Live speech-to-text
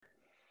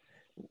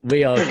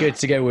We are good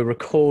to go. We're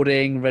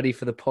recording, ready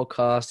for the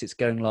podcast. It's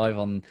going live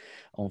on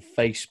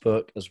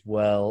Facebook as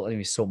well. Let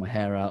me sort my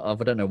hair out. I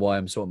don't know why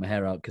I'm sorting my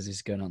hair out because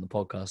it's going on the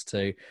podcast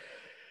too.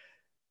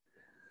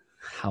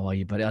 How are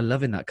you, buddy? I'm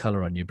loving that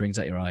color on you. Brings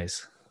out your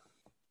eyes.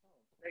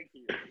 Thank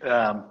you.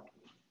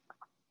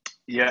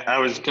 Yeah, I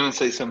was gonna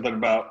say something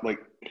about like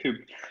who.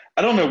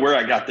 I don't know where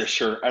I got this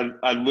shirt.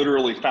 I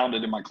literally found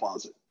it in my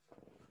closet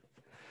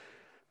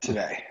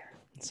today.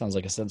 Sounds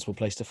like a sensible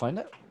place to find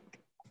it.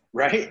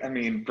 Right? I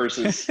mean,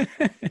 versus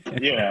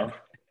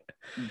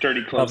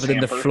dirty clothes. Other than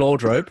the floor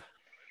robe.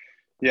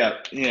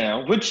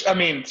 Yeah, which I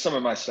mean, some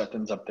of my stuff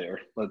ends up there.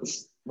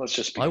 Let's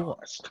just be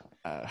honest.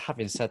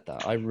 Having said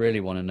that, I really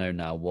want to know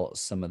now what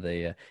some of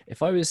the.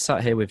 If I was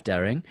sat here with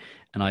Daring,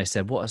 and I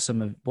said, "What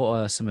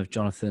are some of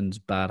Jonathan's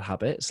bad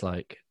habits?"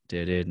 Like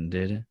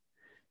did,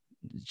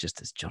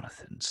 just as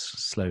Jonathan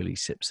slowly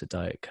sips a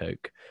Diet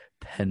Coke,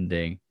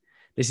 pending.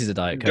 This is a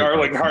Diet Coke.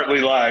 Darling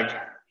Hartley Live,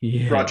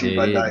 brought to you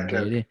by Diet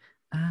Coke.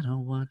 I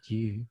don't want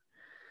you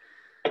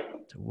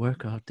to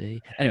work all day.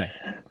 Anyway,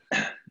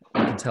 I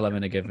can tell I'm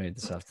in a good mood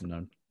this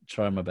afternoon.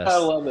 Trying my best. I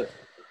love it.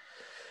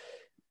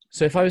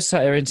 So if I was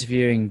sat here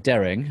interviewing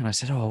Daring and I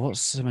said, "Oh,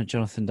 what's some of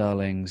Jonathan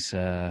Darling's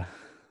bad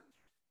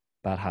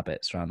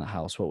habits around the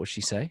house?" What would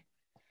she say?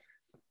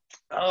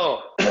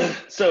 Oh,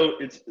 so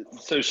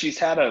she has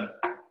had a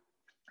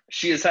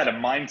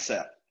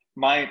mindset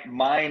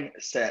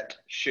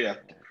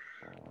shift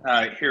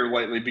here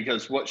lately,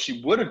 because what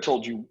she would have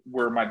told you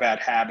were my bad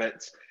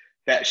habits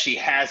that she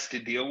has to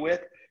deal with,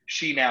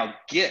 she now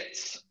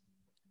gets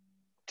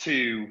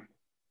to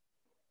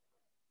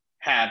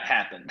have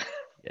happen.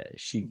 Yeah,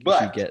 she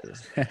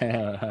gets.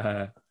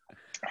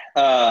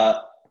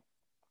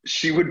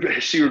 She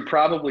would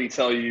probably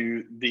tell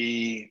you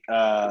the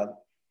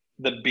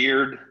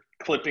beard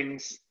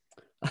clippings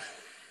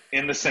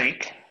in the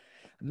sink.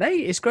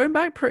 Mate, it's growing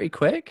back pretty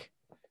quick.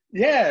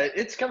 Yeah,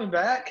 it's coming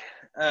back.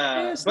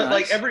 Yeah, but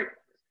nice. like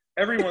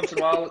every once in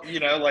a while,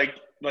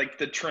 like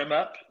the trim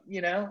up,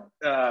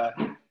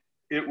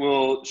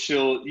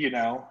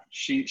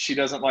 she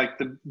doesn't like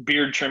the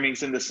beard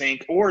trimmings in the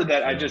sink, or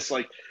that I just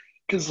like,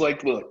 because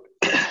like, look,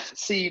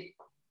 see,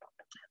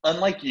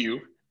 unlike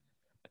you,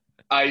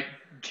 I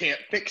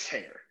can't fix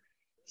hair.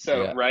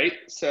 So, yeah. Right.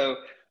 So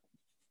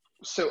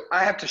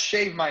I have to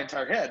shave my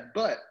entire head,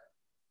 but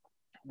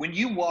when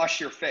you wash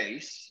your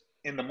face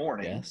in the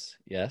morning,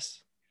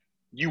 yes,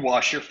 you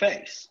wash your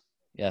face.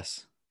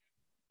 Yes.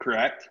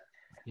 Correct?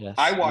 Yes.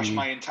 I wash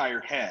my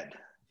entire head.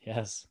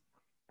 Yes.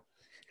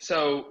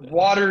 So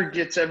water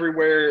gets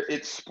everywhere.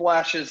 It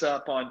splashes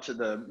up onto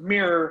the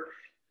mirror.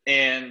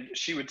 And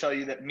she would tell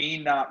you that me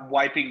not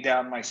wiping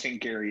down my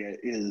sink area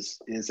is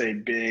a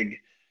big,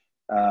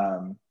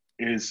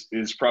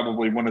 is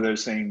probably one of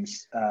those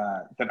things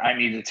that I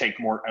need to take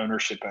more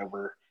ownership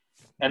over.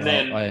 And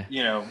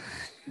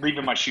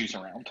leaving my shoes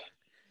around.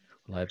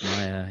 I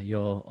admire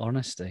your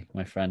honesty,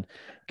 my friend.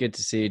 Good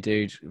to see you,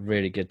 dude.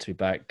 Really good to be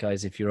back.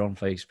 Guys, if you're on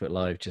Facebook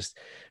Live, just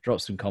drop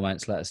some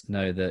comments. Let us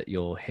know that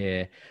you're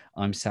here.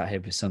 I'm sat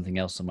here with something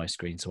else on my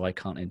screen, so I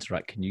can't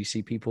interact. Can you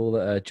see people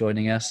that are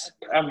joining us?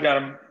 I've got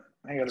them.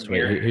 I got them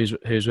here.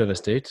 Who's with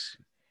us, dude?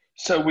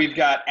 So we've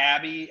got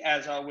Abby,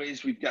 as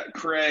always. We've got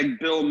Craig,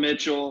 Bill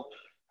Mitchell.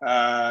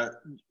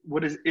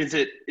 What is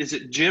it? Is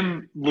it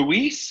Jim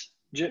Luis?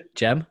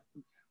 Gem,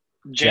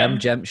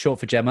 short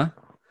for Gemma.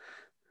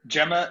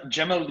 Gemma,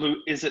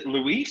 is it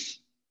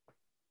Luis?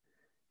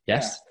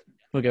 Yes, yeah.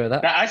 We'll go with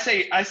that. Now I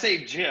say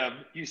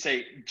Jim. You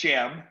say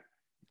Jam.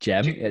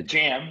 Jam.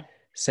 Jam.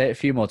 Say it a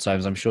few more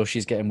times. I'm sure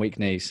she's getting weak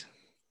knees.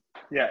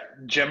 Yeah,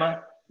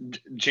 Gemma,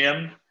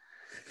 Jim,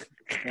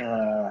 Jim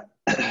and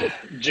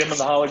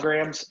the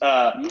holograms.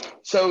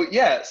 So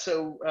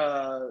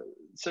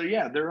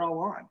they're all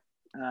on.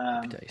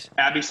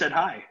 Abby said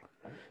hi.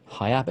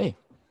 Hi, Abby.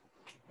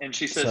 And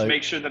she says,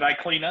 make sure that I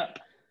clean up.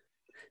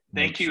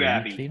 Thank you,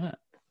 Abby. Clean up.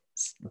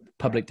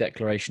 Public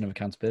declaration of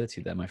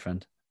accountability there, my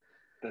friend.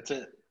 That's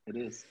it. It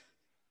is.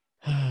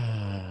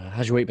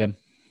 How's your week been?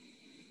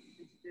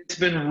 It's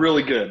been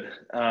really good.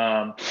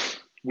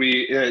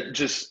 We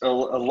just a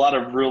lot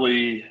of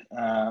really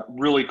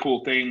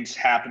cool things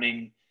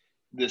happening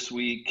this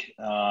week.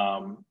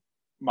 My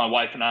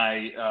wife and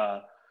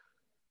I,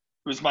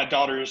 it was my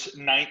daughter's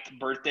 9th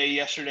birthday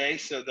yesterday.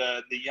 So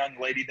the young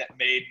lady that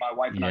made my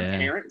wife and I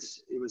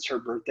parents, it was her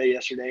birthday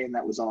yesterday, and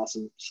that was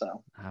awesome.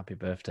 So happy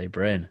birthday,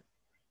 Bryn.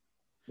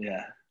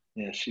 Yeah,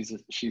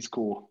 she's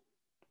cool.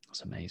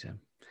 That's amazing.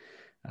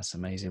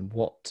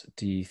 What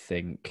do you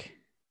think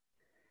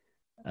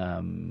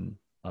are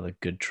the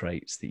good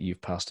traits that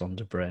you've passed on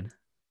to Bryn?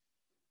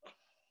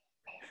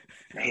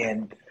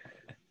 Man,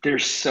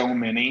 there's so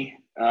many.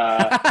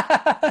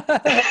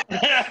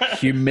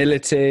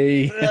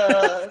 Humility.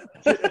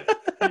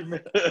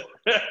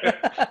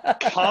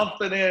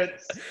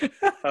 Confidence.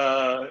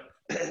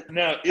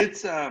 No,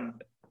 it's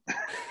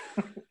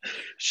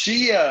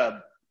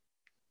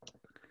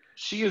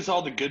she is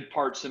all the good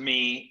parts of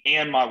me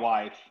and my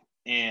wife,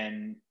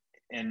 and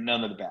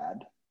none of the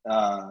bad.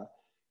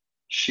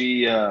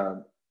 She's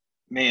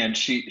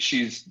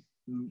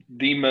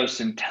the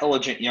most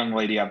intelligent young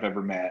lady I've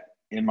ever met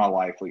in my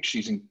life. Like,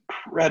 she's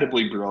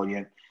incredibly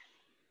brilliant.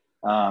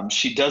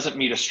 She doesn't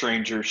meet a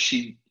stranger.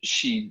 She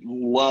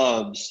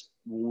loves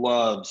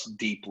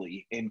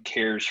deeply and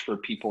cares for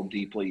people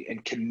deeply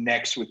and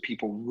connects with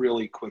people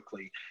really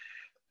quickly.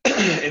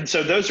 And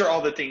so those are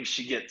all the things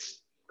she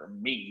gets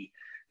from me.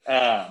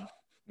 And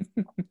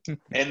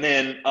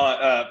then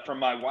from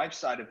my wife's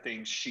side of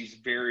things, she's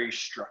very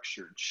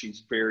structured.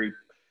 She's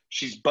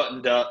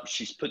buttoned up.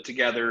 She's put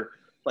together.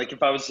 Like,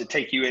 if I was to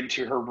take you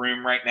into her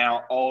room right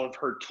now, all of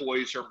her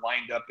toys are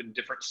lined up in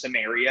different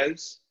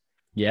scenarios.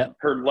 Yeah.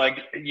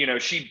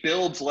 She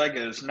builds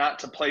Legos not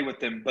to play with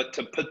them, but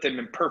to put them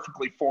in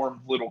perfectly formed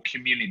little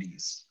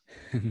communities.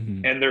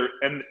 and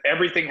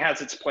everything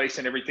has its place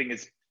and everything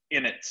is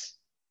in its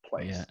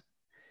place. Yeah.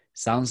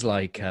 Sounds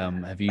like,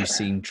 have you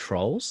seen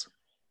Trolls?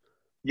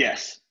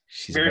 Yes.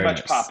 She's very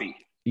much Poppy.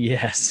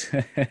 Yes.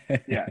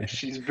 Yeah,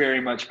 she's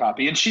very much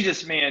Poppy. And she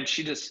just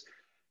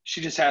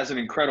has an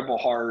incredible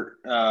heart.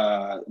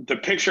 The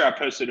picture I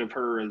posted of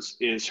her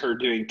is her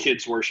doing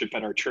kids worship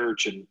at our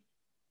church. And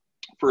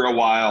for a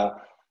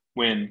while,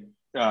 when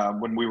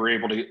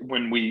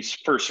we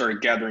first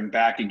started gathering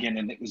back again,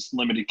 and it was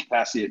limited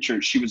capacity at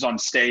church, she was on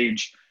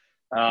stage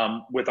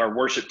with our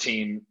worship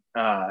team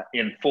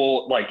in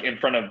full, like, in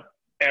front of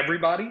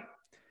everybody.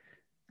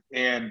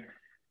 And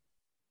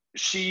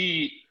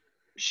she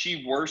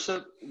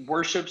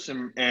worships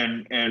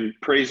and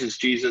praises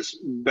Jesus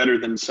better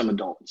than some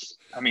adults.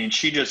 I mean,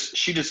 she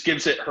just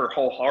gives it her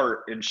whole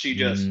heart, and she's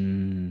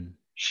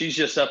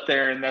just up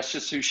there, and that's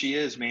just who she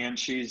is, man.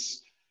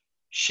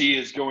 She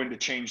is going to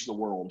change the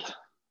world.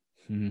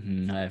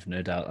 I have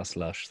no doubt. That's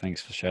lush.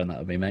 Thanks for sharing that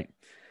with me, mate.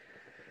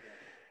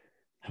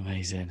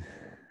 Amazing.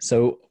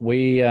 So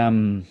we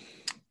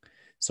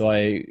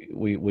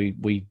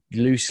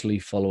loosely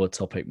follow a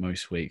topic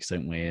most weeks,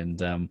 don't we?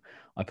 And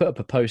I put up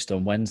a post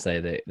on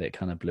Wednesday that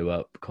kind of blew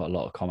up quite a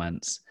lot of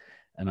comments.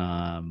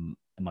 And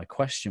my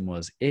question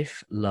was,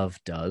 if love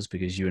does,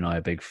 because you and I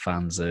are big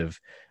fans of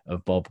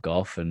Bob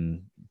Goff,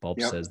 and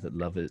Bob says that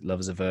love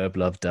is a verb,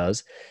 love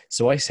does.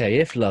 So I say,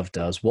 if love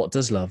does, what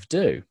does love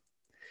do?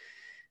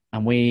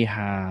 And we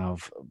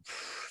have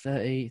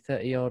 30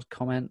 odd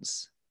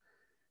comments.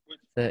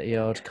 30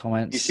 odd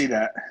comments. You see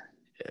that?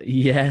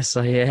 Yes,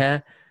 I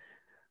hear.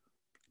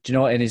 Do you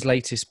know what? In his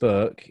latest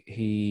book,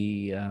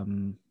 he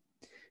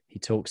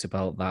talks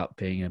about that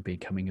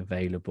becoming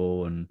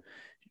available, and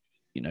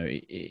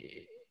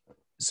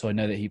so I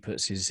know that he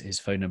puts his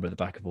phone number at the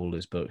back of all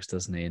his books,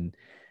 doesn't he? And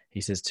he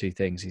says two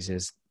things. He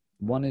says,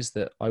 one is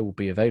that I will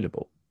be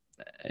available,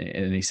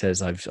 and he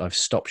says I've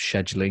stopped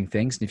scheduling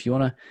things, and if you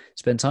want to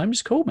spend time,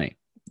 just call me.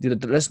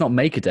 Let's not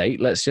make a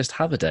date. Let's just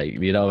have a date.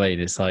 You know what I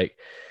mean? It's like,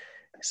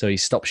 so he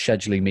stopped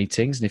scheduling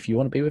meetings, and if you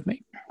want to be with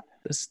me,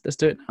 let's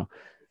do it now.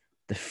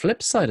 The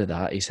flip side of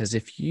that, he says,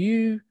 if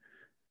you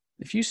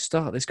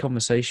start this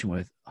conversation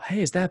with,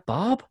 hey, is that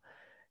Bob?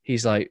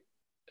 He's like,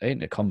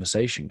 ain't a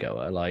conversation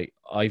goer. Like,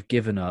 I've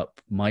given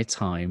up my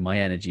time, my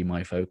energy,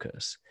 my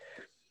focus.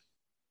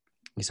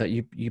 He's like,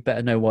 you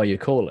better know why you're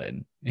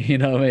calling. You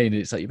know what I mean?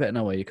 It's like, you better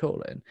know why you're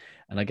calling.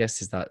 And I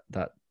guess it's that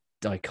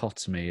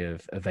dichotomy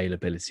of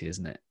availability,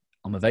 isn't it?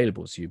 I'm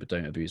available to you, but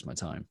don't abuse my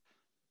time.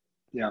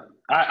 Yeah.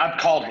 I've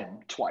called him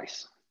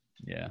twice.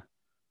 Yeah.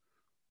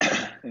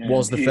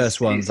 Was the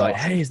first one like,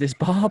 awesome. Hey, is this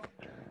Bob?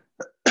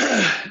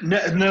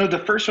 No,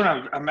 the first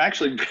one, I'm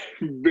actually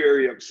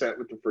very upset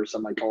with the first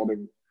time I called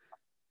him,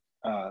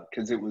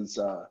 because it was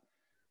I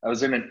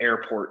was in an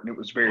airport and it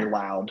was very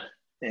loud,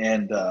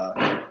 and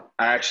I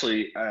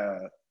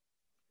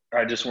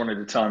just wanted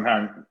to tell him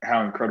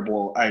how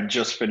incredible. I had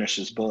just finished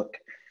his book,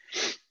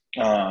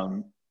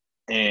 and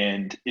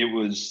it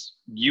was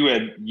you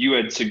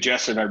had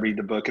suggested I read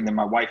the book, and then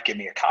my wife gave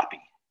me a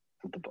copy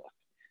of the book.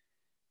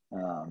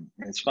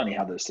 It's funny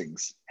how those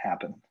things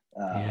happen.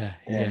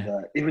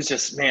 And it was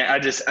just, man, I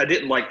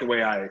didn't like the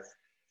way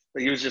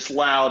it was just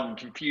loud and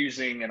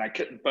confusing, and I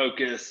couldn't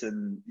focus,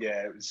 and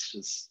it was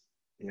just,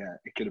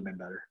 it could have been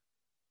better.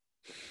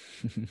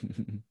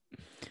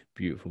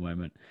 Beautiful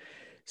moment.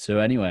 So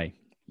anyway,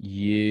 did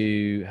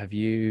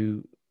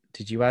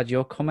you add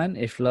your comment?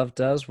 If love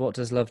does, what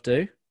does love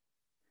do?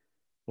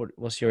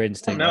 What's your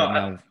instinct right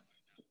now?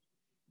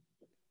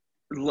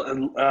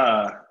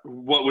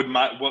 What would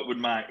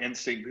my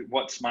instinct be?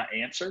 What's my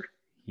answer?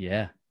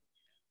 Yeah.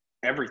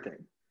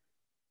 Everything.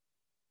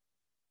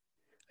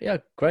 Yeah,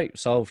 great.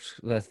 Solved.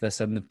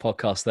 Let's end the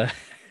podcast there.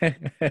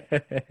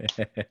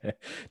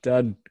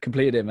 Done.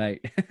 Completed it,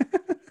 mate.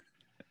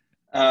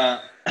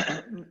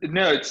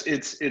 No,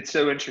 it's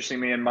so interesting,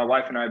 man. My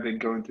wife and I have been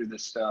going through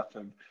this stuff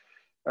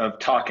of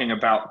talking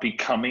about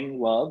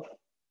becoming love,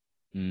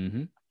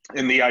 and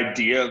the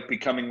idea of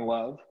becoming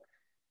love.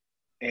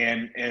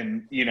 And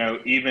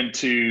even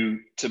to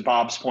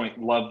Bob's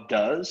point, love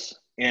does.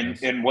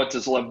 And what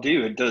does love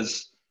do?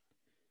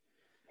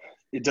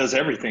 It does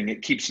everything.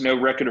 It keeps no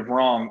record of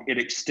wrong. It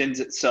extends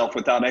itself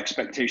without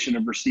expectation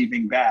of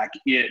receiving back.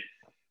 It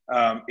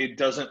It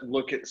doesn't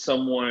look at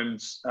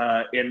someone's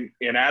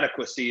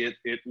inadequacy.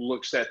 It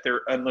looks at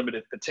their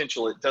unlimited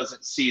potential. It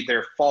doesn't see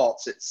their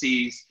faults. It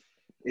sees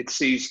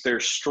their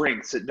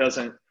strengths. It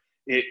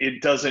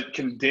doesn't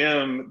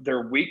condemn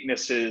their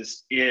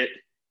weaknesses. It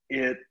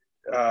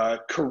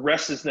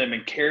caresses them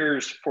and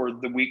cares for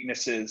the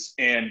weaknesses,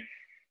 and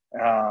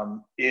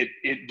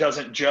it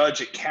doesn't judge.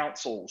 It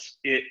counsels.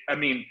 It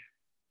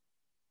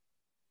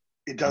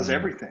does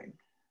everything.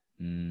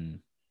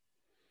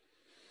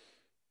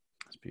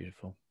 That's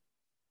beautiful.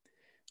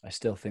 I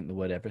still think the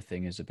word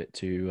everything is a bit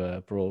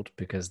too broad,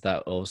 because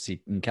that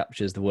obviously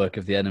captures the work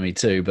of the enemy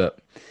too, but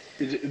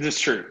it's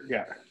true.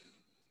 Yeah.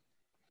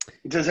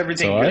 It does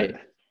everything good.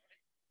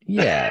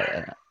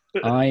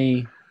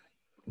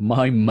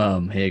 My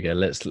mum, here you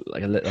go.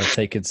 I've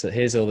taken, so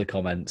here's all the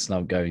comments and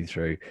I'm going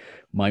through.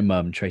 My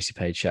mum, Tracy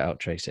Page, shout out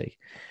Tracy.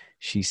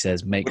 She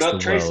says, makes the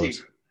world,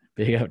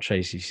 big up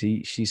Tracy.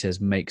 She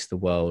says, makes the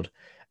world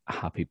a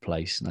happy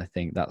place. And I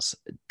think that's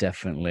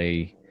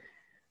definitely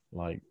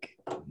like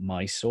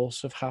my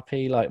source of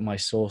happy, like my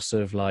source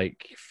of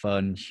like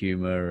fun,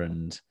 humor,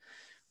 and,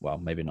 well,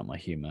 maybe not my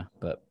humor,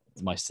 but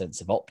my sense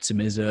of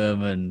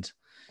optimism. And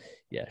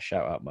yeah,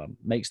 shout out mum,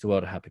 makes the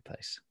world a happy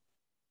place.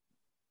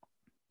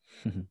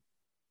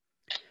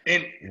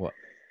 And what?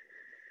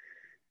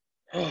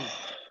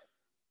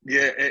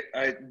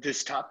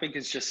 This topic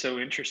is just so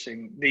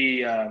interesting.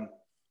 The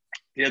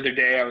other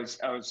day I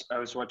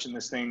was watching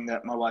this thing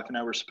that my wife and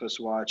I were supposed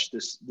to watch.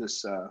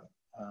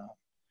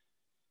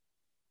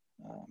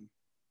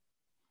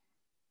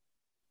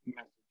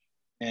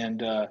 And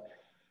the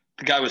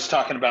guy was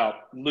talking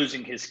about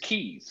losing his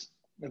keys.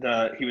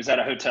 He was at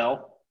a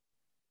hotel,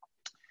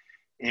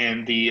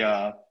 and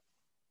the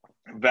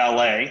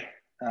valet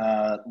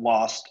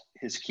lost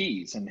his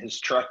keys, and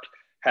his truck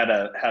had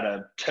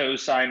a tow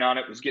sign on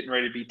it, was getting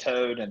ready to be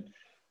towed. And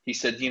he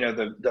said,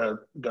 the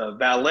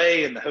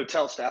valet and the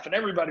hotel staff and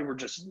everybody were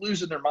just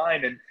losing their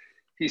mind. And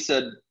he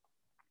said,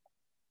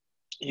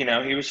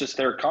 he was just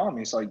there calm.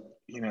 He's like,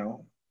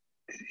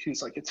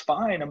 it's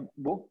fine.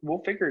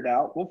 We'll figure it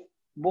out.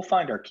 We'll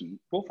find our key.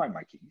 We'll find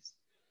my keys.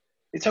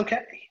 It's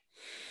okay.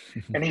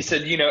 And he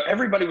said,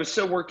 everybody was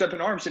so worked up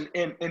in arms,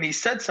 and he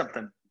said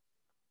something,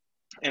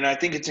 and I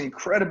think it's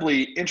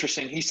incredibly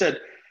interesting. He said,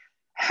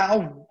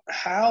 how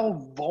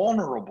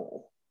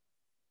vulnerable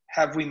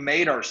have we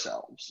made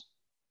ourselves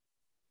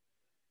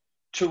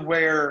to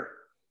where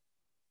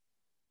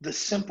the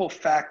simple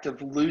fact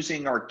of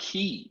losing our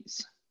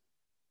keys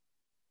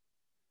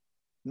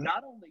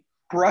not only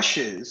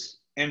crushes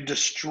and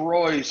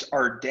destroys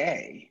our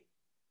day,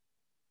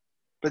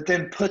 but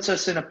then puts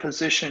us in a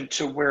position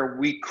to where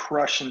we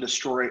crush and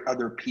destroy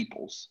other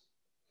people's.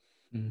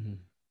 Mm-hmm.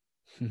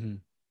 Mm-hmm.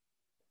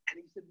 And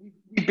he said,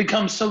 we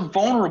become so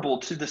vulnerable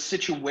to the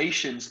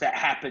situations that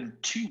happen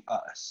to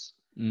us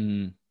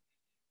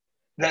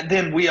that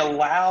then we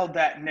allow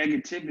that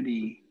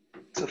negativity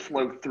to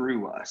flow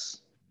through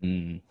us.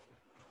 And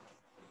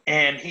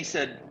he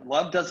said,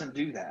 love doesn't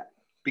do that,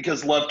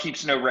 because love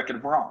keeps no record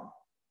of wrong.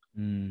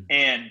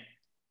 And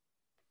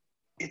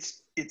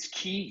it's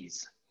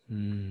keys.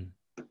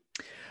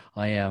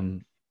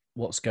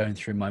 What's going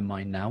through my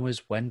mind now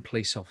is when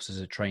police officers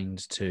are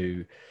trained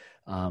to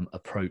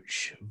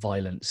approach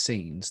violent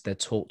scenes, they're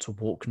taught to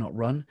walk, not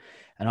run.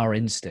 And our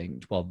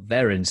instinct,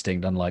 their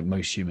instinct, unlike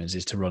most humans,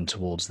 is to run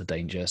towards the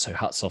danger. So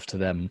hats off to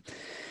them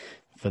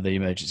for the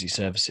emergency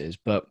services.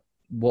 But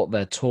what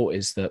they're taught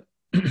is that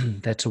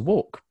they're to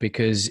walk,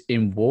 because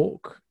in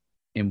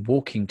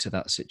walking to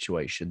that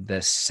situation,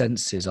 their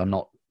senses are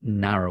not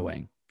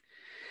narrowing.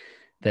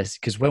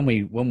 Because when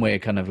we're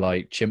kind of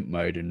like chimp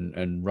mode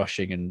and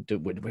rushing, and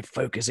we're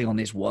focusing on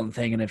this one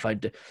thing,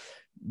 and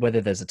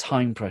whether there's a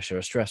time pressure,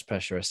 a stress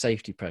pressure, a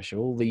safety pressure,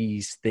 all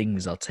these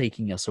things are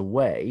taking us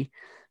away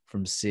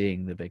from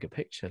seeing the bigger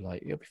picture.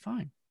 Like, you'll be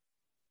fine.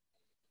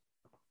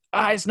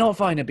 It's not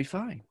fine. It'll be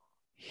fine.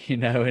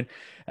 And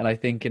I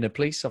think in a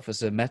police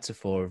officer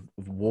metaphor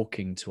of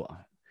walking to,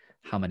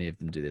 how many of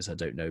them do this? I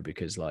don't know,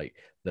 because like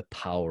the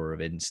power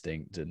of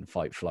instinct and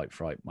fight, flight,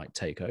 fright might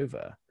take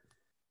over.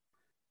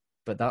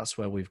 But that's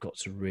where we've got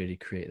to really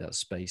create that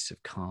space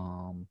of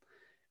calm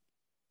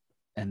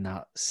and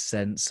that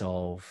sense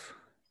of,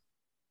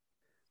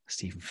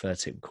 Stephen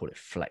Furtick would call it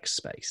flex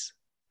space.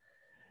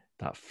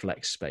 That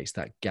flex space,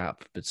 that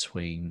gap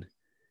between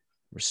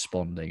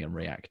responding and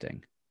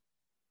reacting.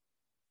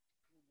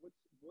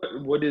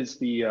 What is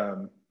the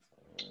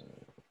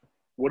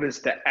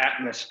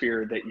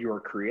atmosphere that you are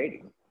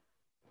creating?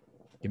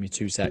 Give me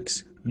 2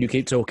 secs. You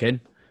keep talking.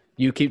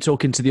 You keep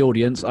talking to the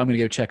audience. I'm going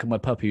to go check on my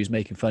puppy who's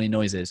making funny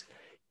noises.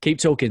 Keep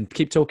talking.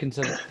 Keep talking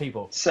to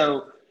people.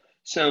 So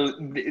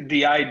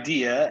the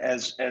idea,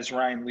 as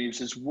Ryan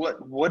leaves, is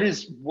what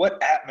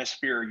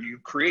atmosphere are you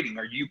creating?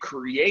 Are you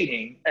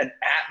creating an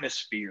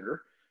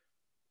atmosphere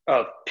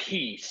of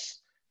peace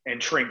and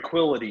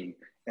tranquility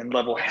and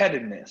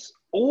level-headedness,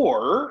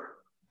 or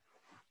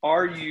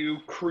are you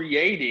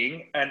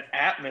creating an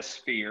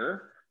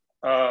atmosphere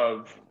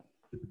of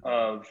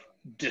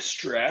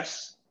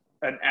distress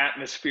an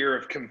atmosphere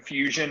of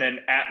confusion, an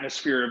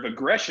atmosphere of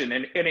aggression.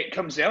 And it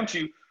comes down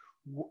to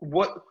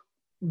what,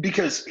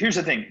 because here's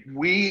the thing,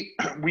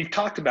 we've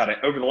talked about it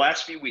over the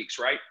last few weeks,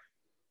 right?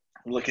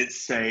 Look at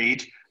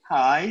Sage.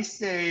 Hi,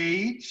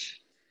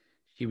 Sage.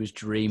 She was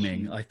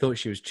dreaming. I thought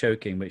she was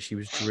choking, but she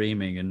was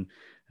dreaming and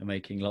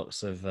making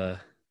lots of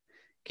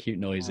cute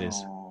noises.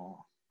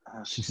 Oh,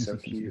 she's so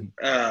cute.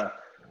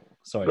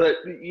 Sorry. But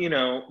you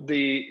know,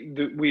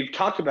 we've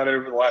talked about it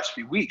over the last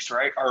few weeks,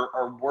 right?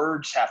 Our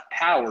words have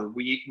power.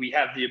 We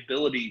have the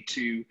ability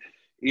to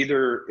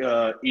either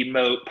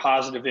emote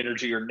positive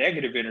energy or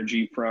negative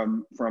energy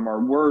from our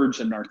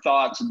words and our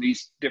thoughts and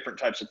these different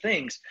types of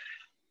things.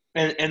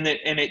 And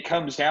it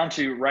comes down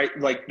to, right,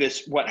 like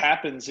this, what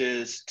happens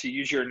is, to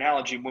use your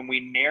analogy, when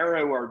we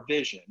narrow our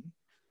vision,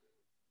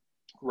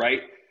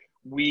 right,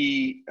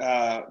 we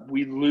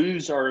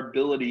lose our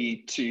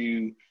ability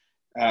to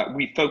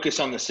we focus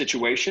on the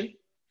situation,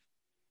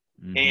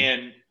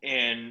 and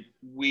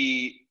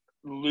we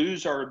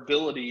lose our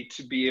ability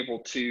to be able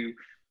to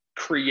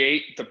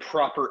create the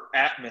proper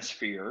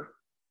atmosphere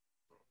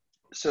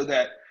so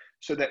that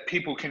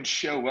people can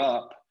show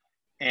up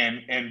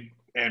and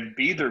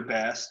be their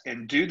best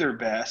and do their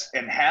best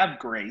and have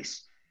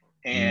grace.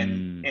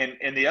 And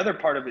the other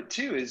part of it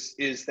too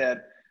is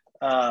that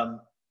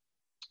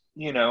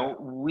you know,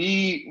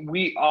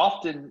 we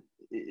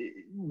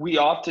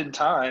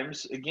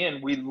oftentimes,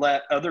 again, we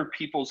let other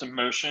people's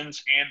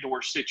emotions and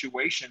or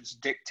situations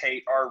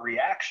dictate our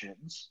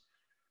reactions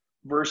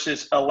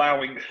versus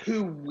allowing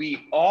who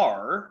we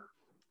are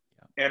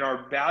and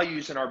our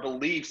values and our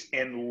beliefs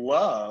and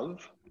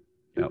love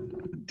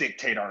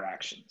dictate our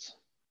actions.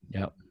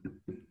 Yep.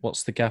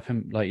 What's the gap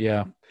in, like,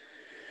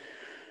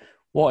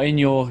 what in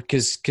your,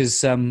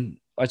 because I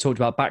talked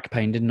about back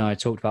pain, didn't I? I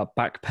talked about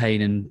back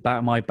pain, and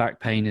my back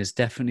pain has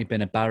definitely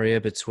been a barrier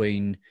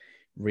between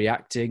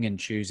reacting and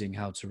choosing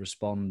how to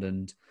respond.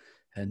 And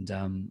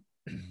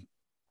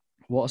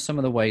what are some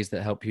of the ways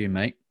that help you,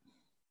 mate?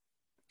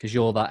 Because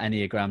you're that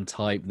Enneagram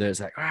type that's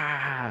like,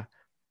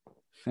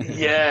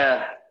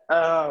 yeah.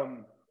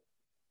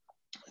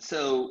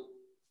 So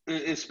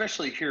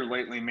especially here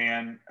lately,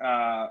 man,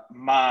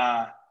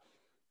 my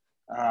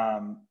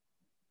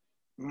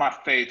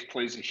faith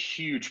plays a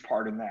huge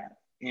part in that,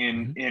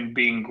 in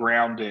being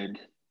grounded,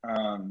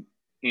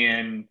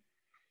 in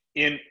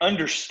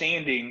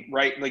understanding,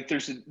 right? Like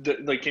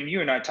like, and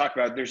you and I talk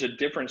about, there's a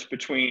difference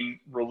between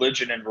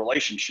religion and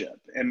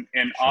relationship. And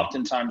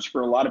oftentimes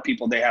for a lot of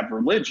people, they have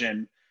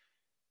religion,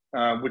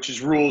 which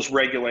is rules,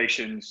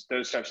 regulations,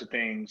 those types of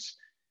things,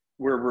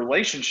 where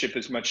relationship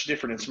is much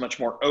different. It's much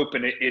more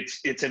open.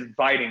 It's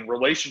inviting.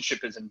 Relationship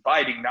is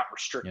inviting, not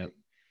restricting.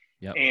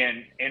 Yep.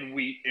 And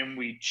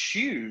we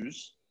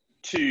choose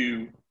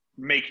to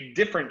make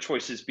different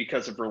choices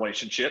because of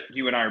relationship.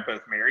 You and I are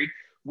both married.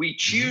 We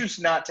choose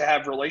not to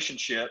have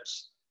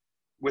relationships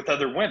with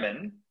other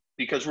women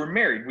because we're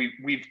married.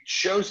 We've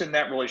chosen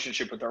that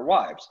relationship with our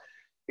wives.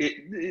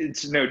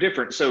 It's no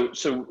different. So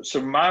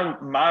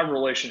my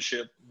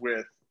relationship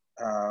with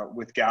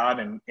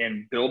God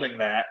and building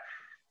that,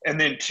 and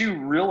then two,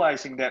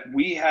 realizing that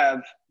we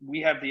have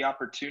the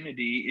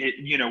opportunity,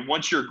 you know,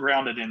 once you're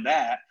grounded in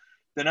that,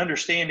 then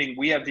understanding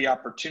we have the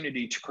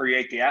opportunity to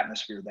create the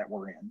atmosphere that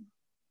we're in.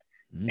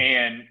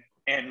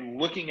 And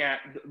looking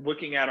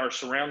at our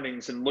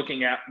surroundings and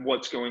looking at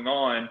what's going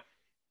on,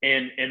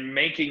 and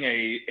making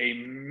a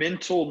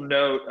mental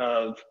note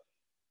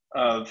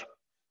of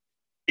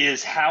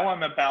is how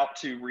I'm about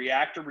to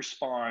react or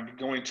respond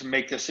going to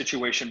make the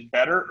situation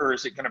better, or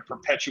is it going to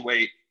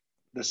perpetuate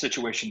the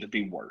situation to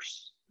be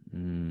worse?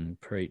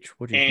 Preach.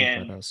 What do you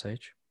think about that,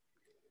 Sage?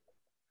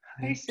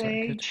 Hey,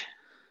 Sage.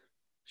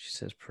 She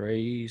says,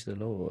 praise the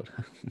Lord.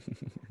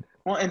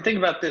 Well, and think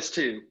about this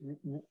too.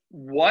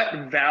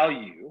 What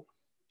value,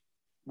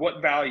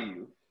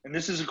 and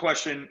this is a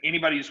question,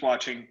 anybody who's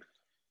watching,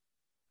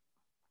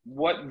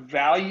 what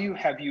value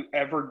have you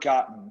ever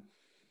gotten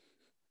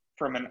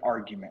from an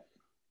argument?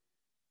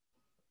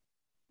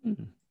 What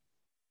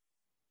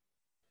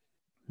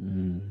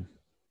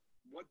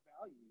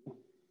value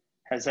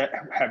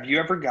have you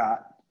ever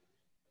got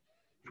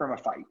from a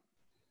fight?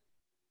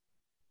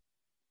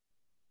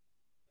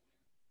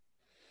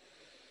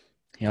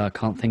 Yeah, I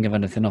can't think of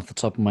anything off the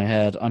top of my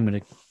head. I'm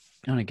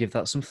gonna give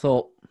that some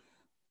thought.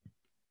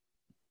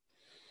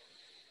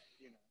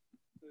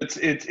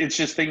 It's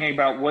just thinking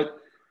about what,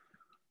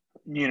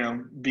 you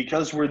know,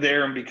 because we're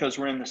there and because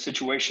we're in the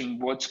situation,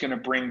 what's going to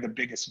bring the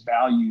biggest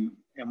value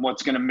and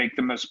what's going to make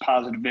the most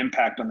positive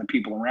impact on the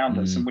people around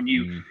us. And when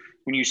you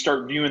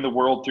start viewing the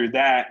world through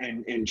that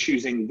and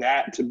choosing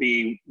that to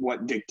be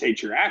what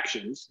dictates your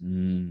actions,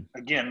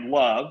 again,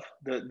 love,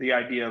 the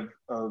idea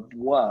of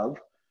love,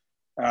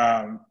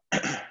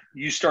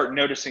 you start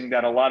noticing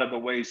that a lot of the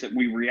ways that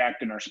we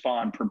react and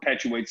respond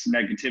perpetuates the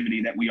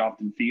negativity that we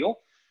often feel.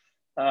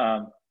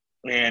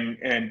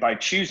 And by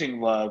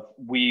choosing love,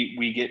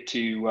 we get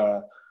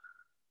to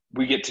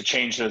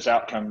change those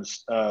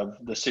outcomes of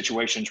the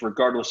situations,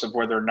 regardless of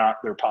whether or not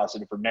they're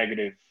positive or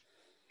negative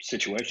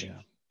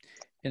situations.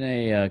 In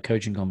a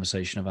coaching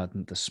conversation I've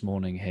had this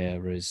morning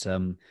here is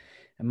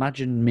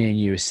imagine me and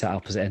you are set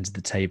up as ends of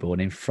the table,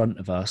 and in front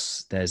of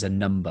us there's a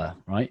number,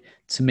 right?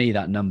 To me,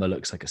 that number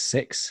looks like a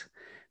 6,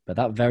 but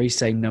that very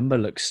same number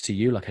looks to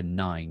you like a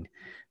 9.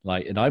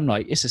 Like, and I'm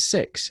like, it's a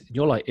 6, and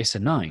you're like, it's a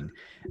 9.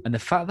 And the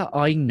fact that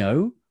I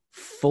know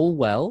full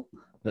well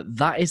that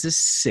that is a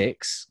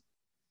 6,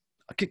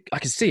 I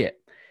can see it.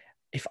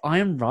 If I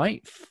am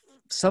right,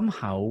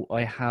 somehow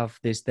I have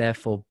this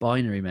therefore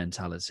binary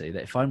mentality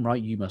that if I'm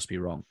right, you must be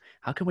wrong.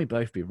 How can we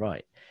both be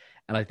right?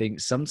 And I think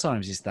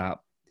sometimes it's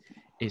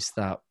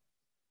that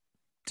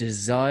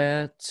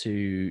desire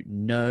to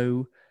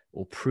know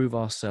or prove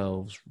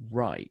ourselves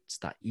right,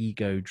 that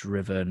ego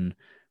driven,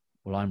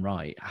 well, I'm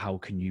right. How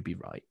can you be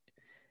right?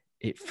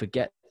 It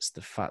forgets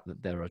the fact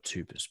that there are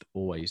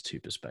always two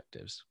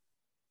perspectives.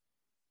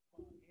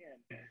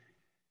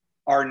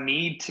 Our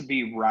need to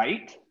be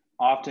right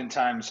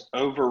oftentimes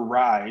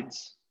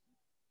overrides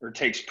or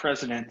takes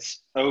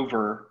precedence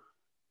over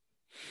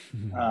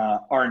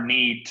our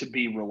need to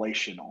be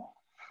relational.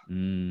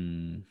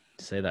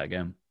 Say that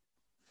again.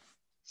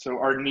 So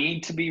our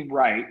need to be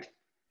right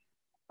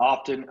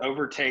often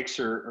overtakes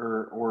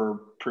or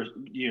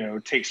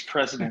takes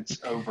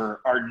precedence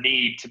over our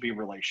need to be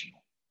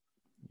relational.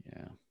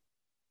 Yeah,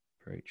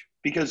 preach.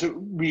 Because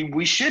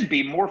we should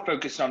be more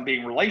focused on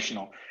being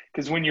relational.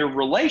 Because when you're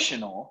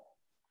relational,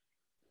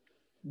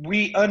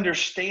 we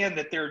understand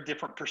that there are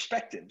different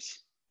perspectives.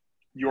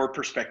 Your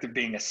perspective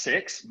being a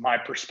 6, my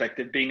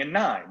perspective being a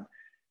 9.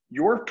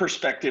 Your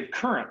perspective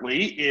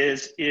currently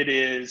is it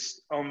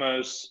is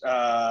almost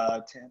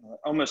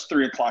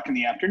 3 o'clock in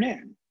the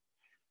afternoon.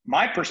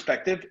 My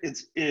perspective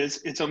is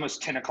it's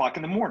almost 10 o'clock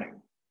in the morning.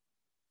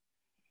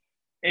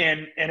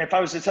 And if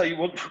I was to tell you,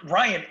 well,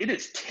 Ryan, it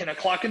is 10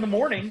 o'clock in the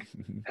morning.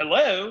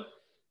 Hello.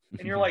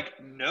 And you're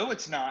like, no,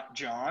 it's not,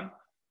 John.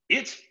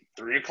 It's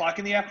 3 o'clock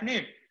in the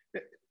afternoon.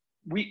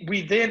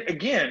 We then,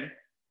 again,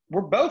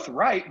 we're both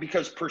right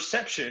because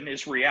perception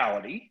is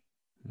reality.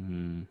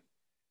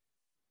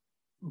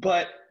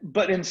 But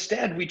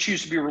instead we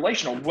choose to be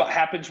relational. What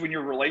happens when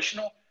you're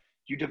relational?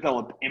 You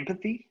develop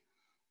empathy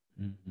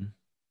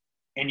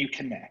and you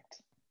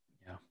connect.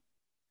 Yeah.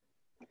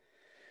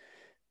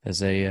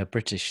 There's a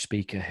British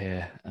speaker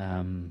here,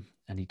 and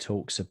he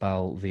talks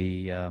about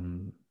the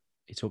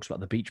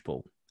beach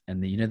ball.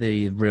 And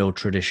the real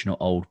traditional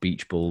old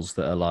beach balls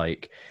that are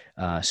like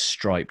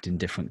striped in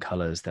different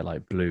colors. They're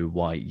like blue,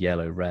 white,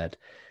 yellow, red.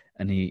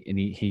 And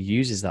he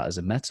uses that as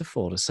a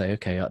metaphor to say,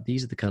 okay,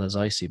 these are the colors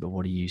I see, but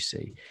what do you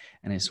see?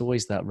 And it's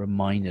always that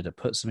reminder to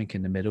put something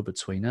in the middle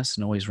between us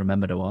and always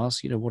remember to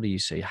ask, what do you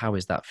see? How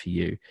is that for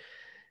you?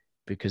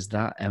 Because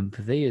that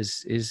empathy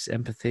is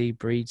empathy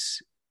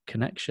breeds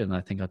connection.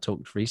 I think I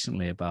talked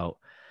recently about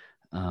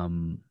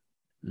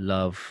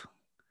love.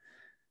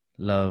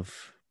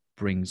 Love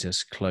brings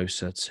us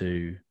closer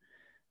to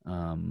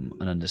an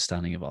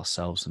understanding of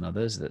ourselves and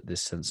others, that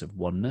this sense of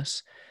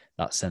oneness,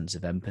 that sense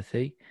of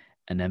empathy,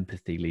 and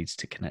empathy leads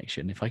to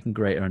connection. If I can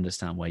greater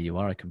understand where you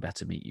are, I can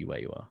better meet you where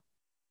you are.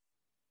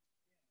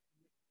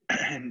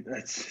 And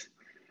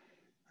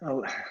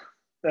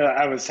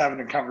I was having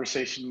a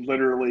conversation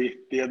literally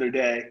the other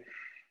day,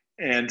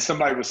 and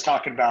somebody was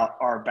talking about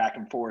our back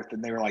and forth,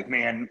 and they were like,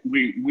 man,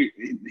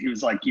 he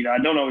was like, I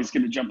don't always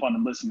get to jump on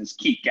and listen. It's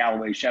Keith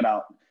Galloway, shout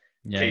out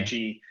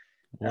KG.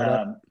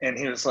 And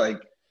he was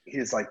like,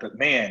 but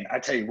man, I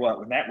tell you what,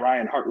 when that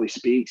Ryan Hartley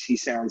speaks, he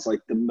sounds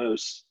like the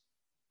most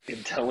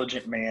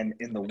intelligent man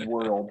in the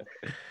world.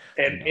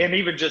 And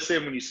even just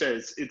then when you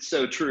said it's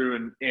so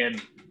true.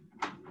 And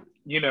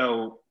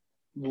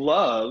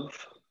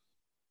love,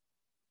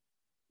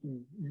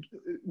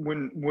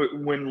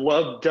 when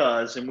love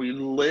does, and we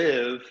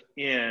live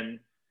in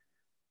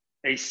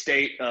a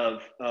state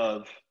of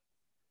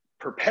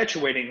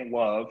perpetuating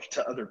love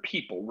to other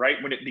people,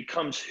 right? When it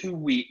becomes who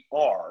we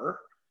are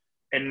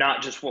and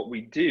not just what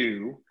we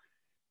do,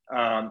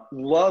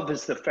 love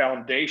is the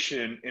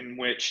foundation in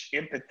which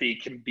empathy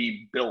can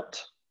be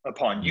built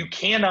upon. You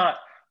cannot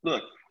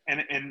look,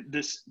 and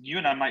this, you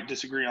and I might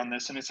disagree on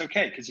this, and it's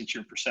okay because it's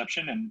your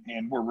perception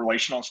and we're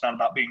relational. It's not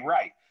about being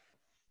right,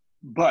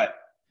 but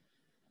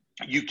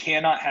you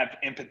cannot have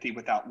empathy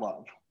without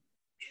love.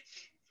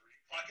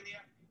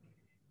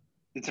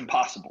 It's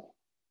impossible.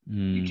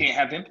 You can't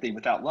have empathy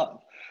without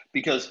love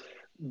because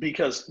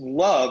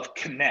love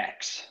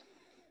connects.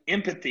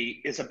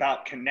 Empathy is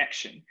about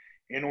connection.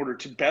 In order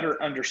to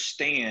better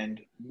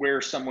understand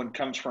where someone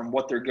comes from,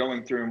 what they're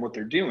going through, and what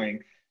they're doing,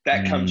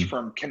 that comes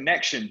from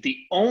connection. The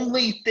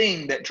only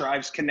thing that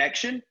drives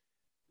connection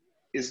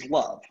is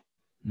love.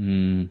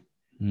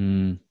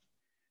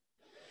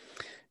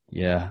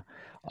 Yeah.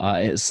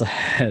 So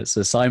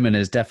Simon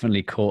has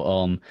definitely caught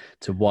on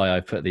to why I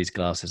put these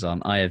glasses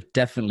on. I have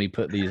definitely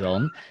put these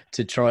on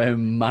to try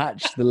and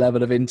match the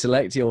level of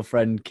intellect your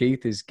friend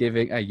Keith is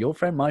giving. Hey, your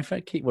friend, my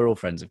friend Keith, we're all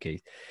friends of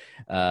Keith.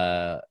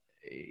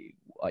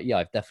 Yeah,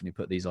 I've definitely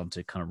put these on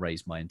to kind of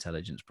raise my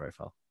intelligence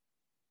profile.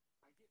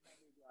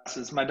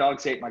 My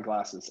dogs ate my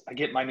glasses. I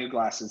get my new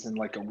glasses in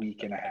like a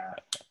week and a half.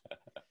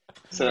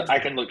 So I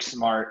can look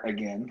smart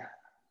again.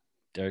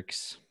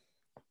 Dirks.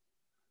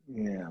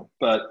 Yeah,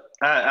 but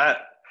I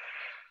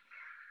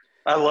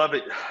love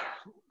it.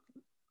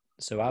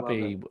 So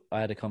Abby,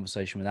 I had a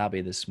conversation with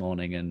Abby this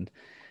morning, and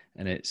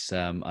it's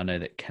I know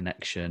that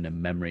connection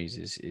and memories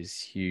is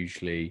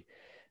hugely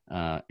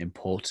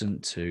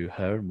important to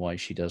her and why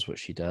she does what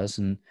she does,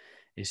 and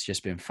it's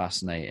just been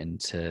fascinating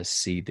to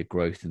see the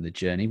growth in the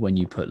journey when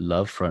you put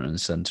love front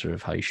and center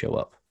of how you show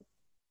up.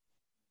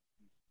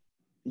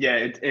 Yeah,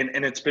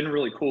 and it's been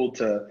really cool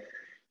to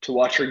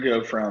watch her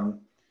go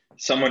from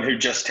someone who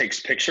just takes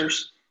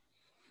pictures,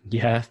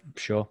 Yeah,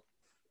 sure.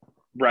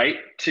 right,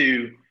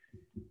 to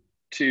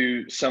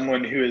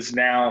someone who has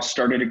now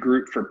started a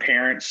group for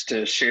parents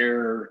to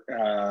share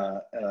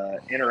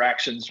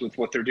interactions with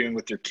what they're doing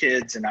with their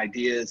kids and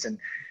ideas, and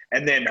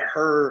then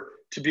her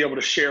to be able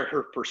to share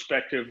her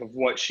perspective of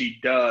what she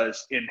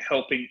does in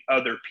helping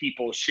other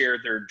people share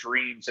their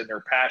dreams and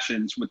their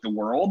passions with the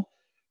world.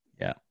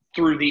 Yeah.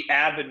 Through the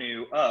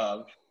avenue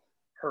of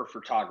her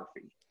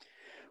photography.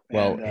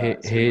 Well, Really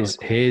cool.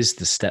 here's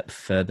the step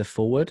further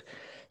forward.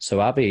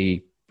 So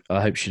Abby, I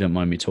hope she don't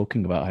mind me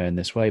talking about her in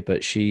this way,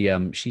 but she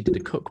did a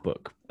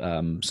cookbook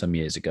some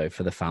years ago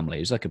for the family. It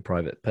was like a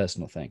private,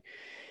 personal thing,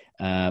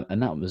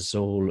 and that was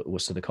all.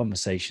 So the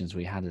conversations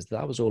we had is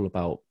that was all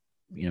about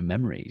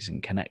memories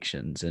and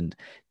connections, and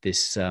this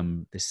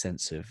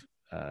sense of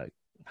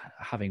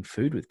having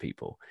food with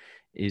people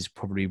is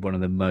probably one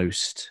of the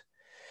most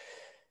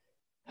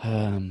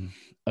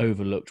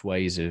overlooked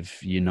ways of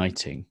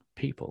uniting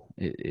people.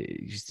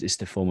 It's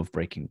the form of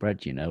breaking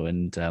bread,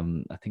 and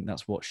I think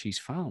that's what she's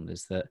found,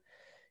 is that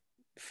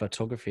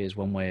photography is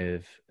one way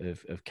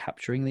of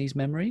capturing these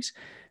memories,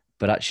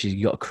 but actually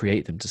you got to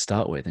create them to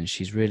start with, and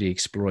she's really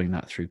exploring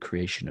that through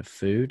creation of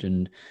food.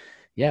 And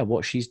yeah,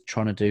 what she's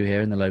trying to do here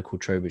in the local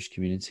Trowbridge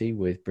community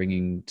with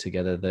bringing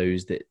together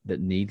those that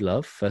need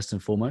love first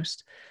and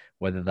foremost,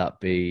 whether that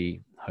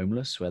be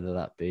homeless, whether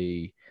that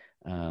be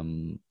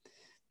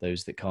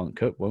those that can't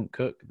cook, won't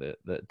cook,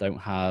 that don't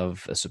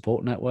have a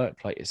support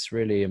network. Like, it's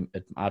really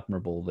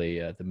admirable,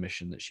 the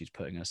mission that she's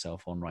putting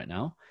herself on right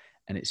now,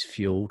 and it's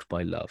fueled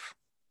by love.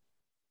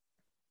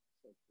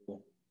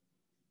 Cool.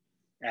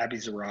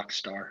 Abby's a rock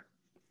star.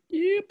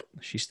 Yep.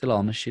 She's still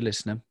on. Is she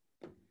listening?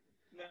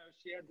 No,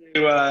 she had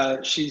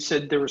to. She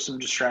said there were some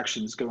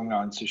distractions going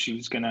on, so she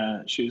was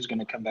gonna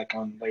come back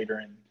on later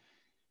and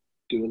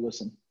do a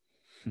listen.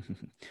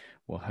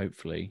 Well,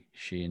 hopefully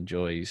she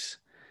enjoys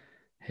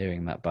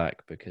hearing that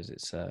back, because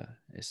it's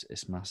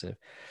massive.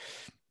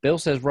 Bill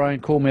says,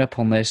 Ryan, call me up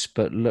on this,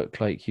 but look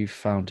like you've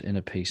found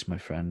inner peace, my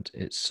friend.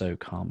 It's so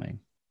calming.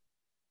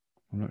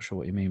 I'm not sure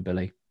what you mean,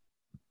 Billy.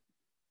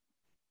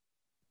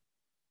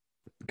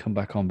 Come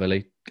back on,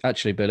 Billy.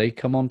 Actually, Billy,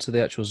 come on to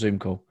the actual Zoom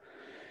call.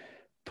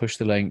 Push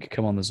the link.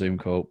 Come on the Zoom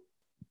call.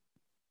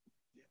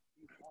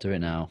 Do it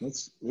now.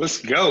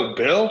 Let's go,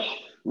 Bill.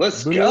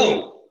 Let's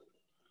go.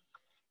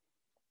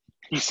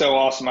 He's so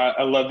awesome.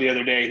 I love the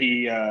other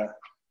day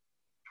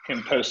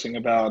him posting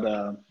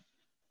about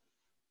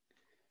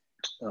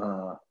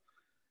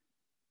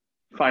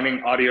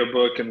finding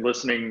audiobook and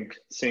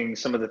seeing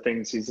some of the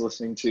things he's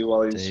listening to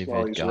while he's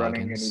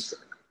running. And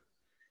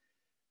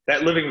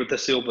that Living with the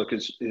Seal book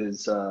is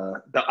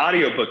the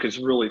audiobook is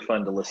really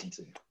fun to listen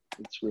to.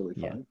 It's really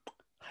fun.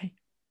 Yeah.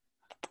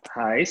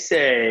 Hi,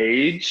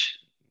 Sage.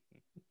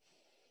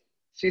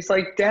 She's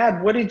like,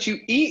 Dad, what did you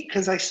eat?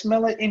 Because I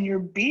smell it in your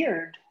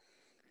beard.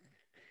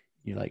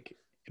 You like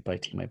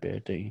biting my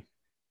beard, do you?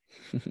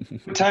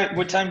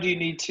 What time do you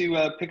need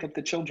to pick up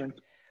the children?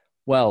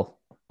 Well,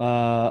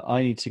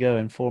 I need to go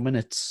in 4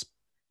 minutes.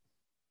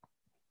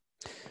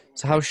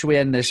 So how should we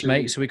end this,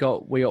 mate? So we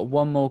got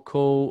one more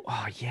call.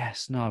 Oh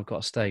yes, no, I've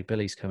got to stay.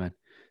 Billy's coming.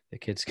 The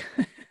kids.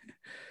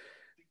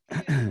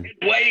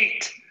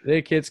 Wait.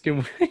 The kids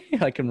can wait.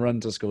 I can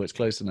run to school. It's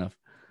close enough.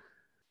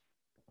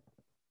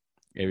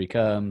 Here he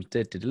comes.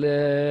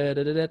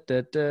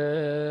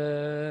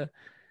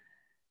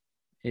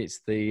 It's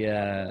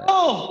the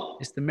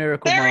it's the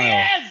Miracle there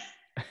Mile.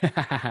 He is!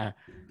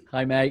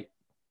 Hi, mate.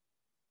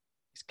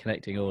 It's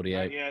connecting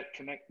audio. Yeah,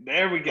 connect.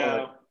 There we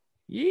go.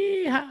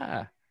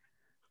 Yeehaw!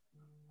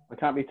 I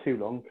can't be too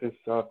long because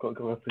I've got to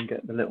go up and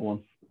get the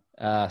little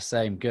one.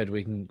 Same. Good.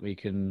 We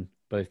can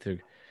both through.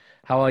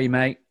 How are you,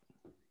 mate?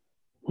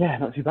 Yeah,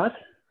 not too bad.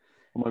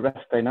 On my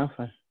rest day now.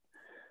 So.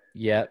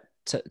 Yeah.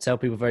 Tell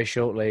people very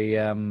shortly.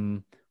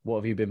 What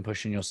have you been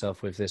pushing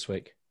yourself with this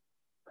week?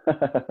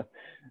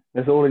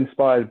 It's all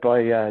inspired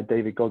by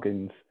David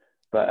Goggins,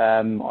 but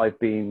I've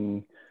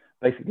been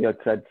basically, I've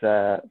said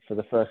for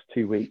the first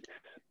 2 weeks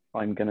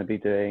I'm going to be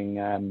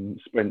doing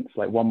sprints,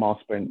 like 1 mile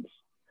sprints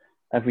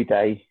every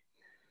day.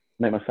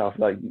 Make myself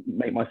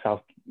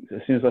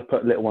as soon as I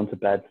put little one to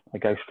bed, I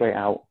go straight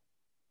out,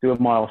 do a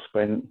mile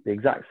sprint, the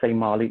exact same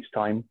mile each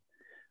time,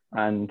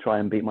 and try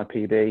and beat my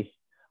PB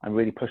and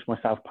really push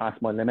myself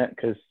past my limit.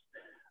 Because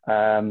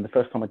the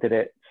first time I did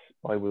it,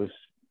 I was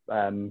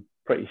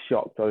pretty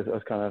shocked. I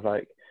was kind of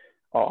like,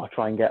 oh, I'll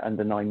try and get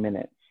under 9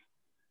 minutes.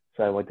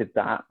 So I did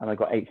that and I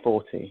got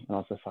 8:40, and I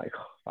was just like,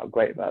 oh, I felt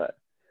great about it.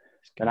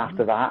 And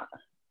after that,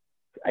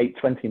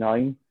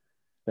 8:29,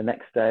 The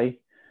next day,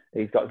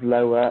 he's got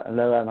lower and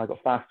lower, and I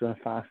got faster and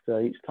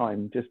faster each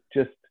time, just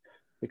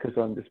because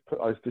I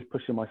was just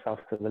pushing myself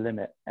to the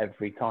limit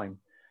every time,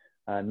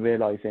 and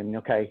realizing,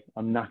 okay,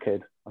 I'm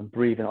knackered, I'm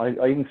breathing. I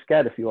even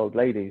scared a few old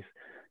ladies,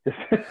 just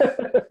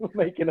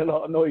making a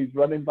lot of noise,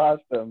 running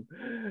past them.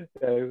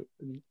 So,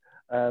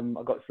 I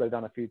got slowed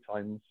down a few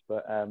times,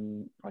 but I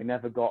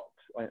never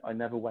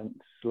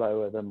went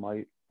slower than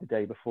the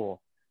day before.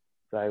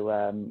 So,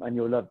 and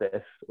you'll love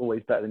this,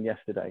 always better than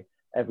yesterday,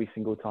 every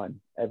single time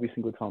I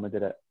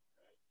did it.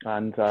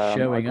 And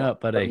showing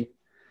up, buddy.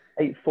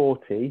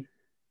 8:40.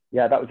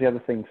 Yeah, that was the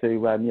other thing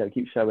too.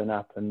 Keep showing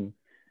up and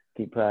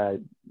keep not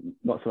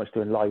so much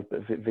doing live,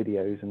 but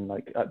videos and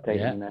like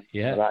updating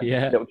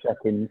little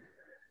check-ins.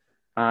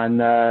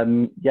 And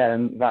and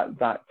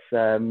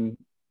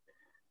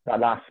that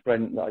last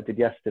sprint that I did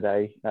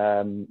yesterday,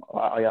 I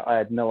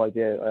had no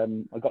idea.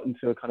 I got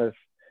into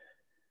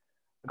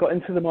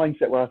the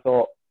mindset where I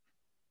thought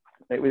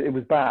it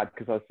was bad,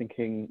 because I was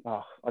thinking,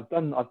 I've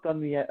done the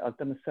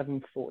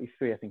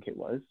 7:43, I think it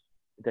was,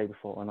 the day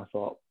before, and I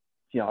thought,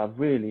 I've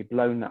really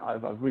blown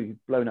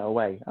it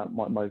away at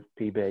my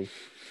PB.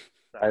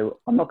 So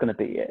I'm not going to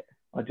beat it.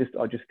 I just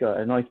go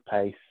at a nice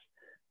pace,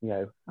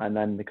 and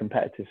then the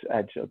competitive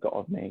edge got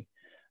of me.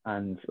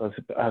 And I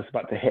was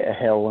about to hit a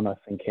hill, and I was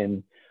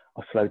thinking,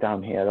 I'll slow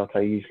down here like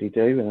I usually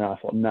do. And I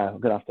thought, no, I'm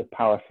going to have to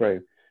power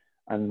through.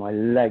 And my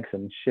legs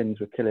and shins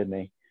were killing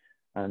me.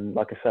 And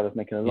like I said, I was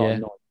making a lot of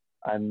noise.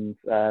 And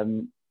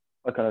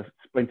I kind of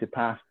sprinted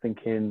past,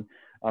 thinking,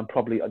 I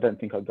don't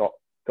think I got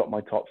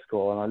my top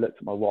score. And I looked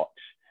at my watch,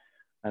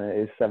 and it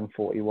is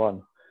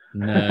 7:41.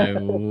 No I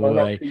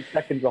way. got 2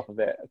 seconds off of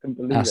it. I couldn't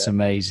believe it. That's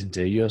amazing,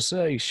 dude. You're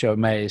so sure,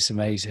 mate. It's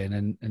amazing,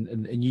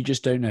 and you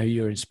just don't know who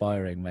you're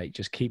inspiring, mate.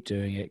 Just keep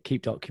doing it,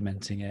 keep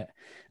documenting it.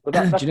 But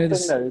that's the thing,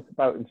 though. It's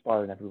about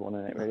inspiring everyone,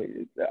 isn't it?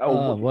 Really.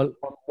 Well, look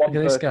at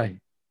this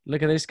guy.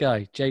 Look at this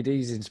guy.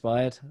 JD's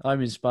inspired.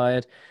 I'm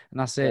inspired, and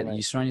that's it.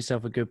 You surround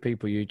yourself with good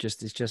people. It's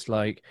just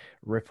like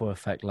ripple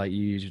effect, like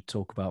you usually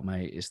talk about,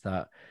 mate. It's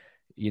that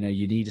you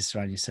need to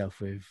surround yourself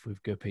with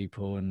good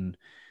people, and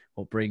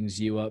what brings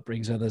you up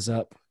brings others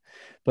up.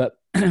 But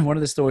one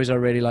of the stories I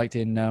really liked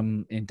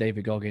in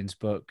David Goggins'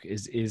 book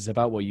is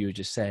about what you were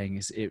just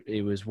saying.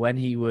 It was when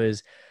it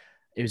was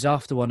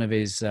after one of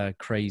his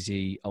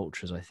crazy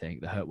ultras, I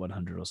think, the Hurt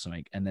 100 or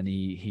something, and then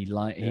he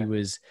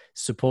was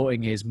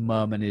supporting his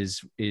mum and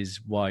his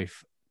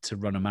wife to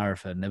run a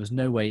marathon. There was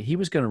no way he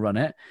was going to run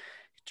it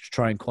to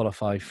try and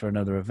qualify for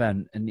another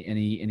event, and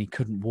he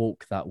couldn't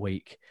walk that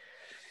week.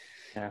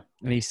 Yeah.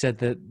 And he said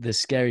that the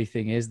scary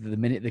thing is that the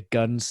minute the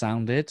gun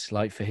sounded,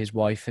 like for his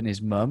wife and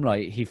his mum,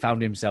 like he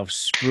found himself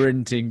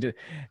sprinting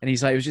and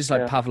he's like, it was just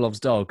like Pavlov's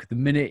dog. The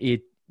minute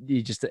he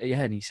just,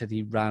 and he said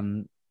he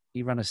ran a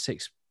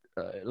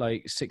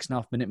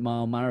 6.5 minute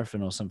mile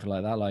marathon or something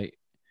like that. Like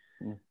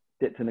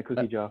dipped in a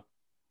cookie jar.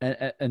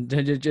 And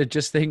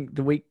just think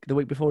the week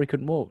before he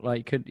couldn't walk.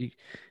 Like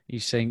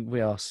he's saying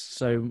we are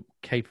so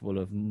capable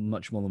of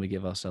much more than we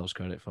give ourselves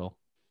credit for.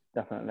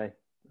 Definitely.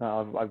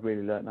 I've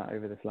really learned that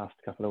over this last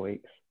couple of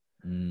weeks.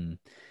 Yeah.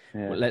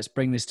 Well, let's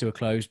bring this to a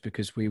close,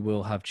 because we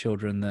will have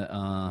children that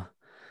are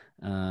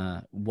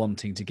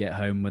wanting to get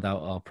home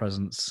without our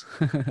presence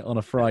on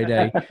a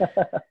Friday.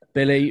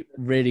 Billy,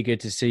 really good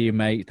to see you,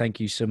 mate.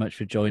 Thank you so much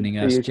for joining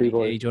us. JD, do you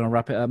want to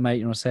wrap it up, mate?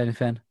 You want to say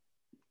anything?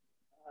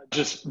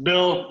 Just,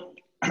 Bill,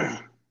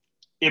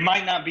 it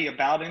might not be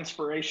about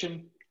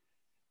inspiration,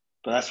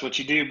 but that's what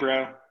you do,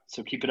 bro.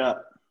 So keep it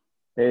up.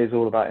 It is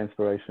all about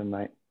inspiration,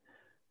 mate.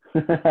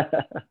 Do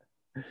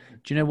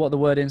you know what the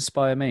word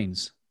inspire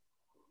means?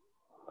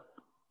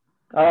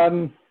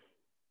 I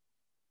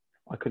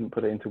couldn't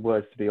put it into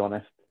words, to be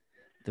honest.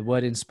 The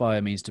word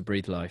inspire means to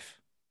breathe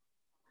life.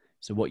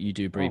 So what you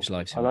do breathes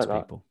life into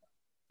people.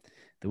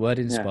 The word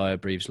inspire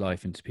breathes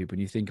life into people.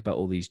 And you think about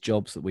all these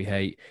jobs that we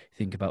hate,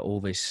 think about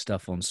all this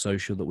stuff on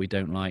social that we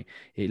don't like.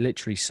 It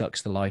literally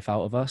sucks the life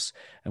out of us.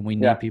 And we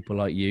need people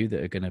like you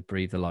that are going to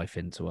breathe the life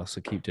into us. So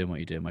keep doing what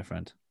you're doing, my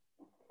friend.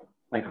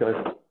 Thanks, guys.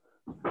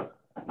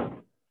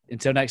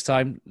 Until next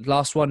time,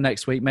 last one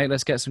next week, mate.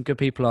 Let's get some good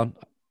people on.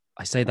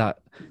 I say that,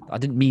 I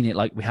didn't mean it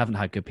like we haven't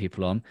had good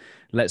people on.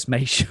 Let's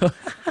make sure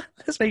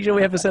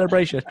we have a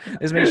celebration.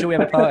 Let's make sure we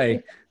have a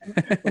party.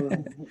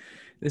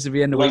 This will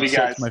be end of week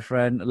 6, my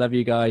friend. I love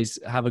you guys.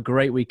 Have a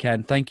great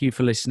weekend. Thank you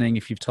for listening.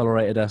 If you've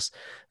tolerated us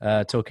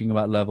talking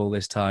about love all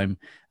this time,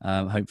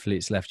 hopefully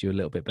it's left you a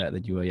little bit better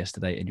than you were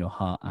yesterday in your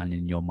heart and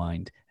in your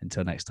mind.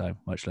 Until next time,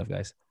 much love,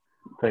 guys.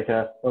 Take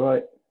care. All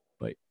right.